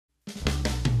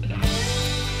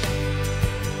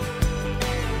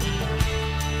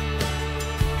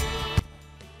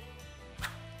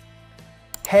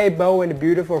Hey Bo and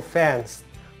beautiful fans,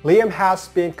 Liam has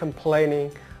been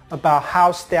complaining about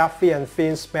how Steffy and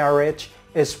Finn's marriage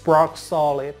is rock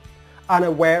solid,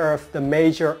 unaware of the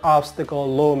major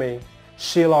obstacle looming,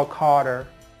 Sheila Carter.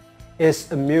 It's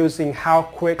amusing how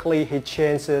quickly he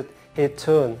changed his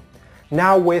tune.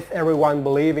 Now with everyone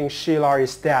believing Sheila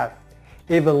is dead,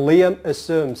 even Liam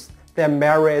assumes their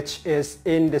marriage is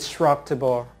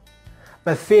indestructible.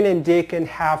 But Finn and Deacon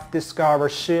have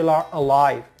discovered Sheila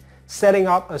alive, setting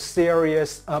up a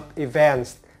series of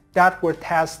events that will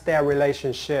test their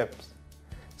relationships.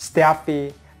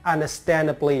 Steffy,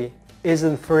 understandably,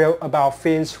 isn't thrilled about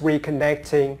Finn's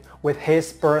reconnecting with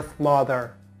his birth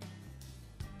mother.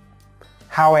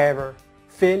 However,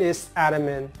 Finn is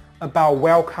adamant about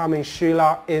welcoming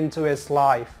Sheila into his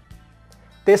life.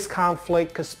 This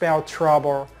conflict could spell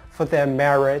trouble for their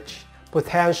marriage,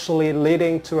 potentially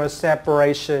leading to a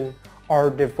separation or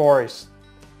divorce.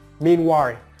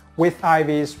 Meanwhile, with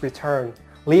Ivy's return,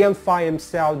 Liam finds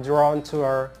himself drawn to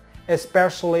her,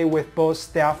 especially with both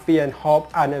Steffy and Hope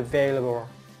unavailable.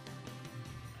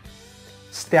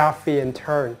 Steffy, in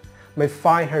turn, may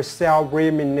find herself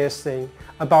reminiscing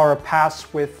about her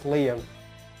past with Liam.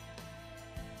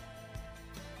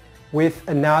 With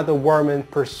another woman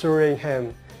pursuing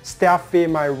him, Steffy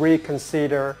might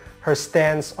reconsider her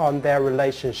stance on their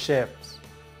relationships.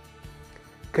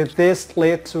 Could this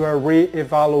lead to a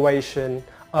re-evaluation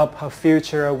of her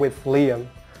future with Liam?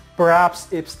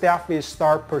 Perhaps if Steffy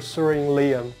starts pursuing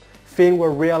Liam, Finn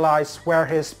will realize where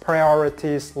his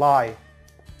priorities lie.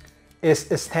 It's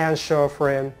essential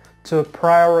for him to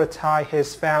prioritize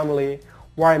his family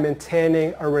while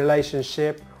maintaining a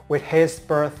relationship with his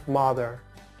birth mother.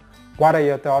 What are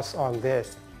your thoughts on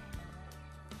this?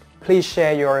 Please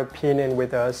share your opinion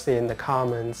with us in the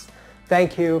comments.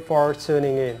 Thank you for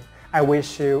tuning in. I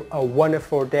wish you a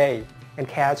wonderful day and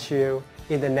catch you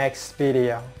in the next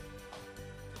video.